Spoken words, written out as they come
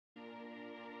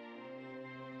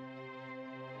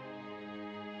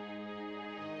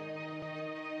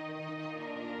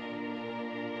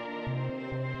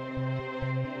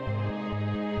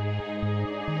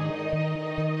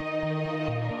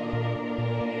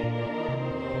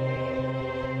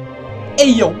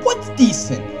Hey yo, what's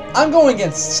decent? I'm going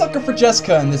against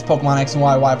Sucker4Jessica in this Pokemon X and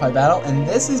Y Wi-Fi battle, and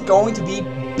this is going to be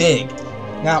big.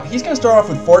 Now, he's going to start off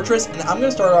with Fortress, and I'm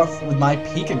going to start off with my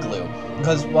xGLUE.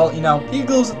 Because, well, you know,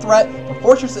 xGLUE is a threat, but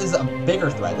Fortress is a bigger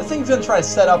threat. This thing's going to try to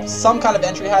set up some kind of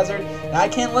entry hazard, and I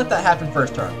can't let that happen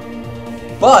first turn.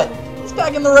 But, he's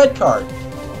back in the red card.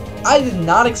 I did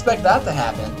not expect that to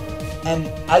happen, and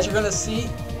as you're going to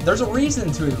see, there's a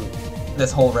reason to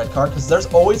this whole red card, because there's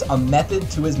always a method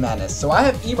to his madness. So I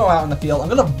have Emo out in the field. I'm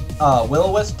going to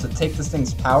Will-O-Wisp to take this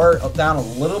thing's power down a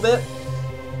little bit,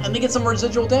 and to get some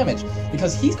residual damage,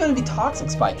 because he's going to be Toxic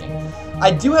Spiking. I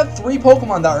do have 3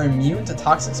 Pokemon that are immune to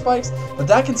Toxic Spikes, but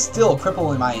that can still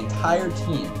cripple my entire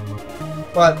team.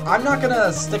 But I'm not going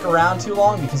to stick around too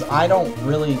long, because I don't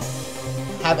really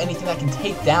have anything that can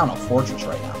take down a Fortress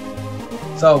right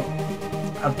now. So,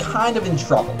 I'm kind of in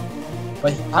trouble.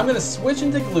 But I'm going to switch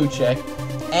into Glue-Check,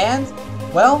 and,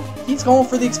 well, he's going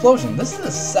for the Explosion. This is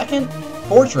the second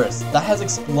Fortress that has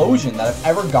Explosion that I've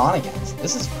ever gone against.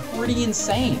 This is pretty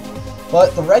insane.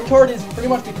 But the red card is pretty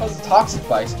much because of Toxic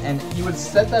Spikes, and he would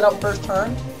set that up first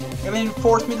turn, and then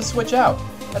force me to switch out.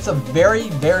 That's a very,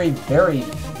 very, very,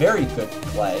 very good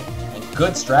play, and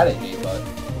good strategy, but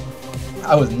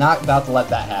I was not about to let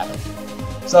that happen.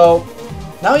 So,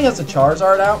 now he has the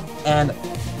Charizard out, and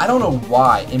I don't know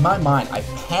why, in my mind, I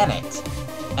panicked,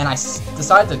 and I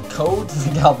decided to go to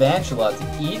the Galvantula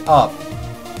to eat up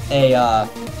a,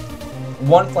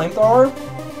 1 Flamethrower,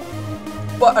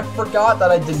 but I forgot that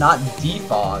I did not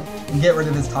defog and get rid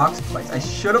of his Toxic Spikes. I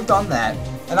should have done that,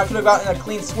 and I could have gotten a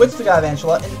clean switch to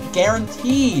Galvantula and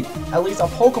guaranteed at least a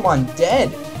Pokemon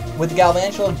dead with the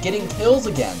Galvantula getting kills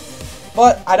again.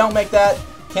 But I don't make that,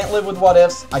 can't live with what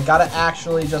ifs, I gotta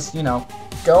actually just, you know,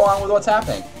 go on with what's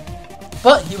happening.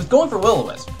 But he was going for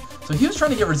Will-O-Wisp, so he was trying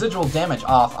to get residual damage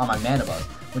off on my Manabuzz,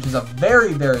 which is a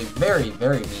very, very, very,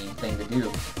 very mean thing to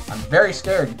do. I'm very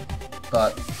scared,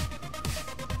 but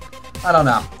I don't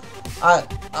know.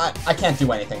 I can't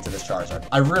do anything to this Charizard.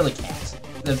 I really can't.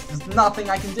 There's nothing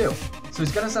I can do. So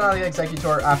he's going to send out the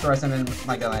Executor after I send in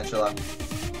my Galvantula.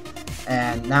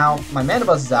 And now my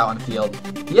Manabuzz is out on the field.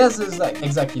 He has his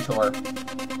Executor.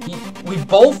 We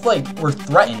both, like, were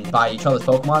threatened by each other's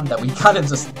Pokemon that we kind of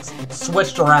just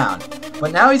switched around.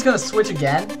 But now he's going to switch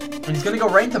again, and he's going to go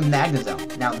right into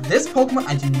Magnezone. Now, this Pokemon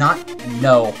I do not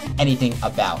know anything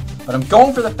about. But I'm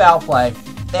going for the foul play,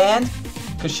 and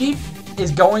Kashyyyk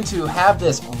is going to have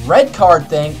this red card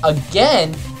thing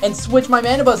again and switch my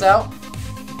Manabuzz out.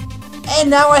 And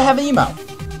now I have Emo.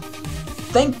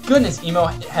 Thank goodness Emo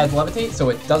has Levitate, so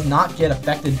it does not get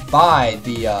affected by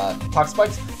the Toxic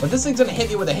Spikes. But this thing's going to hit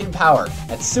me with a Hidden Power.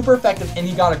 That's super effective, and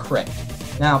he got a crit.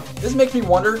 Now, this makes me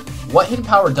wonder, what Hidden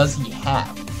Power does he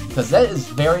have? Because that is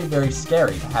very, very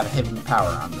scary to have a Hidden Power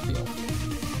on the field.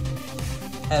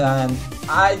 And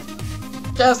I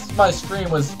guess my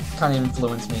stream was kind of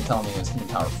influenced me, telling me it was Hidden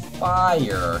Power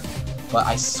Fire. But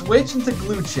I switched into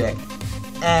Glue-Check,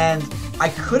 and I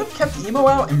could have kept Emo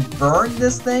out and burned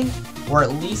this thing, or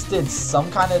at least did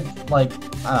some kind of, like,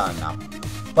 I don't know.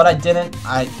 But I didn't.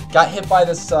 I got hit by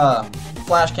this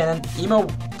Flash Cannon. Emo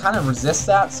kind of resists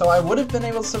that, so I would have been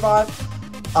able to survive.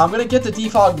 I'm going to get the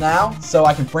defog now, so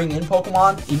I can bring in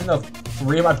Pokemon, even though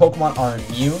 3 of my Pokemon are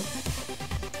immune.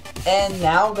 And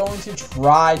now going to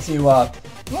try to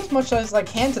do as much as I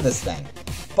can to this thing.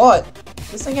 But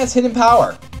this thing has Hidden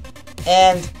Power,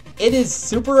 and it is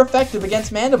super effective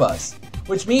against Manabuzz,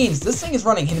 which means this thing is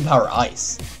running Hidden Power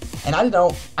Ice. And I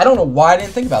don't know why I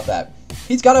didn't think about that.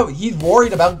 He's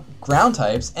worried about ground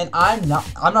types, and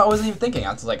wasn't even thinking.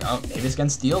 I was like, oh, maybe it's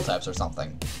against steel types or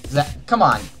something. Come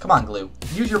on, Glue.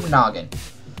 Use your noggin.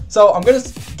 So I'm gonna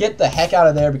get the heck out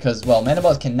of there because, well,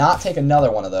 Manabuzz cannot take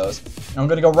another one of those. And I'm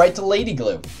gonna go right to Lady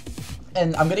Glue.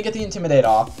 And I'm gonna get the Intimidate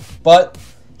off, but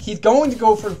he's going to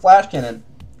go for the Flash Cannon.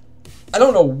 I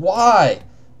don't know why.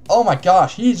 Oh my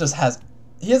gosh, he has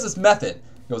this method.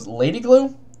 It goes Lady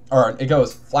Glue, or it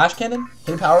goes Flash Cannon,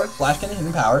 Hidden Power, Flash Cannon,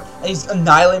 Hidden Power, and he's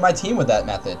annihilating my team with that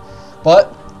method.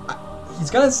 But he's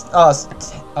gonna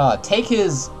take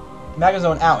his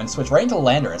Magnezone out and switch right into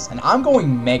Landorus, and I'm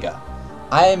going Mega.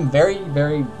 I am very,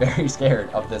 very, very scared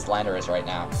of this Landorus right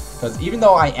now, because even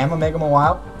though I am a Mega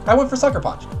Mawile, I went for Sucker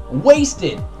Punch.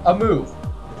 Wasted a move.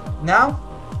 Now,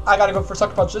 I gotta go for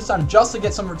Sucker Punch this time just to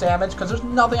get some damage, because there's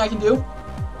nothing I can do.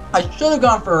 I should have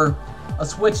gone for a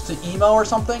switch to Emo or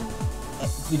something,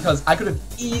 because I could have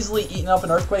easily eaten up an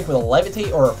Earthquake with a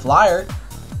Levitate or a Flyer.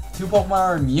 2 Pokemon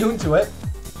are immune to it.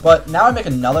 But now I make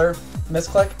another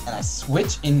misclick, and I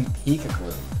switch in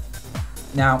xGLUE.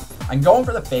 Now, I'm going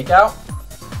for the Fake Out.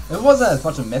 It wasn't as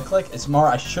much of a misclick, it's more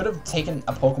I should have taken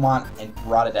a Pokemon and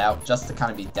brought it out just to kind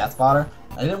of be death fodder.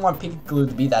 I didn't want Pikaglue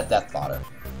to be that death fodder.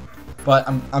 But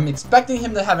I'm expecting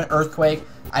him to have an Earthquake.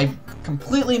 I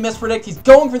completely mispredict. He's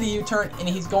going for the U-turn, and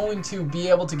he's going to be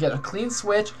able to get a clean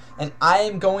switch, and I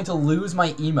am going to lose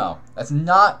my Emo. That's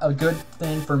not a good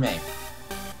thing for me.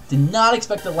 Did not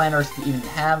expect the Landorus to even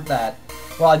have that.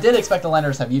 Well, I did expect the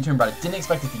Landorus to have U-turn, but I didn't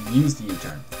expect it to use the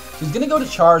U-turn. So he's going to go to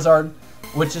Charizard,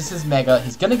 which is his Mega.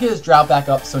 He's going to get his Drought back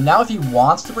up, so now if he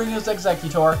wants to bring his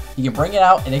Exeggutor, he can bring it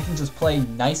out, and it can just play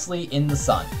nicely in the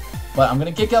sun. But I'm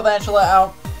going to kick Galvantula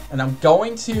out. And I'm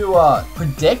going to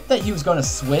predict that he was going to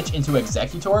switch into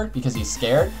Exeggutor because he's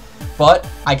scared. But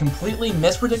I completely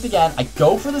mispredict again. I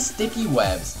go for the Sticky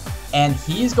Webs. And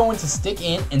he is going to stick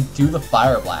in and do the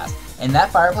Fire Blast. And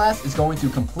that Fire Blast is going to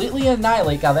completely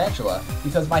annihilate Galvantula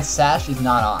because my Sash is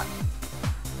not on.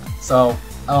 So,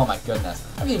 oh my goodness.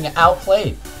 I'm getting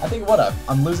outplayed. I think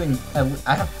I'm losing.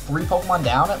 I have 3 Pokemon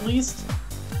down at least.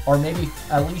 Or maybe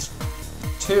at least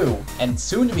 2. And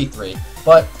soon to be 3.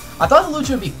 But I thought the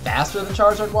Lucha would be faster than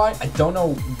Charizard Y. I don't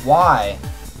know why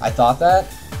I thought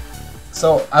that.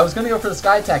 So I was going to go for the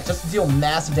Sky Attack just to deal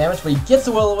massive damage, but he gets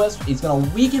the Will-O-Wisp. He's going to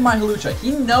weaken my Hawlucha.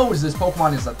 He knows this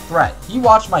Pokemon is a threat. He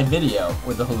watched my video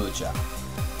with the Hawlucha.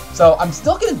 So I'm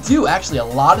still going to do actually a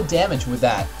lot of damage with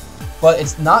that, but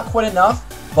it's not quite enough.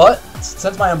 But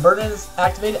since my Unburden is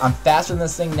activated, I'm faster than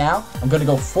this thing now. I'm going to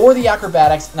go for the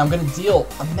Acrobatics, and I'm going to deal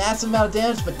a massive amount of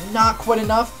damage, but not quite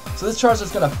enough. So this Charizard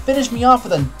is going to finish me off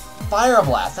with a Fire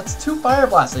Blast. That's 2 Fire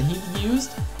Blasts that he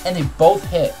used, and they both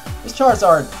hit. This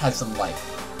Charizard has some, like,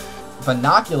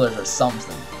 binoculars or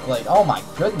something. Like, oh my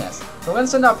goodness. So I'm going to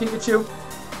send out Pikachu.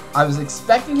 I was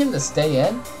expecting him to stay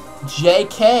in.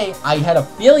 JK, I had a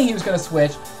feeling he was going to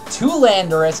switch to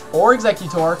Landorus or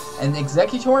Exeggutor, and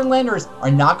Exeggutor and Landorus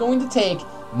are not going to take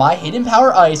my Hidden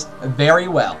Power Ice very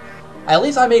well. At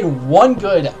least I made one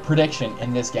good prediction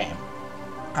in this game.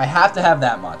 I have to have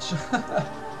that much.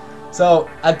 So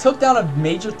I took down a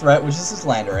major threat, which is his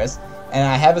Landorus, and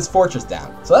I have his Fortress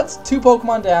down. So that's 2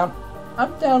 Pokemon down.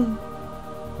 I'm down,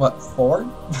 what, 4?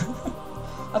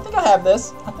 I think I have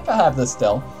this. I think I have this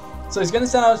still. So he's going to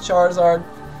send out his Charizard.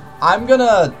 I'm going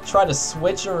to try to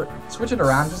switch it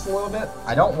around just a little bit.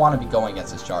 I don't want to be going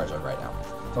against his Charizard right now.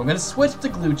 So I'm going to switch to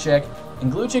Gluechick,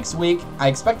 and Gluechick's weak. I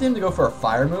expected him to go for a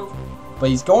Fire move, but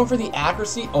he's going for the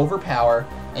Accuracy over Power,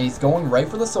 and he's going right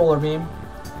for the Solar Beam.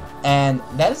 And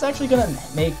that is actually going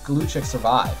to make Gluechick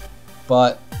survive.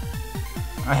 But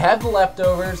I have the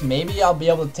leftovers. Maybe I'll be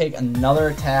able to take another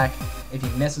attack if he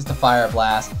misses the Fire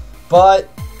Blast. But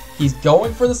he's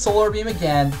going for the Solar Beam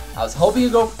again. I was hoping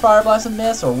he'd go for Fire Blast and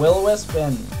miss, or Will-O-Wisp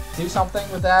and do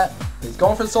something with that. But he's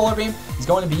going for the Solar Beam. He's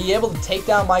going to be able to take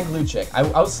down my Gluechick. I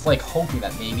was like hoping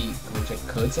that maybe Gluechick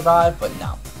could survive, but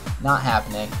no, not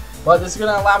happening. But this is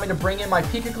going to allow me to bring in my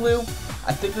Pikaglue.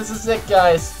 I think this is it,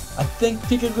 guys. I think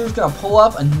Pikaglue is going to pull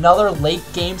up another late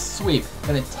game sweep.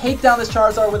 Going to take down this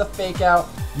Charizard with a Fake Out.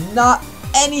 Not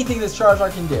anything this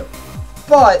Charizard can do.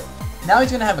 But now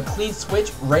he's going to have a clean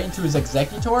switch right into his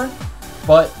Exeggutor.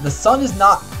 But the sun is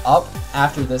not up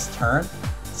after this turn.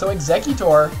 So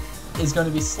Exeggutor is going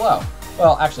to be slow.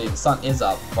 Well, actually, the sun is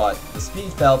up, but the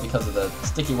speed fell because of the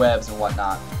sticky webs and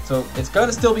whatnot. So it's going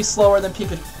to still be slower than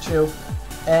Pikachu.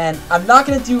 And I'm not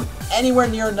going to do anywhere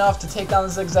near enough to take down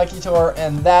this Exeggutor,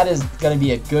 and that is going to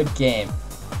be a good game.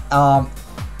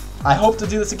 I hope to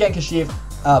do this again, Kashif.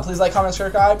 Please like, comment,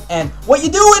 subscribe, and what you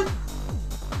doing?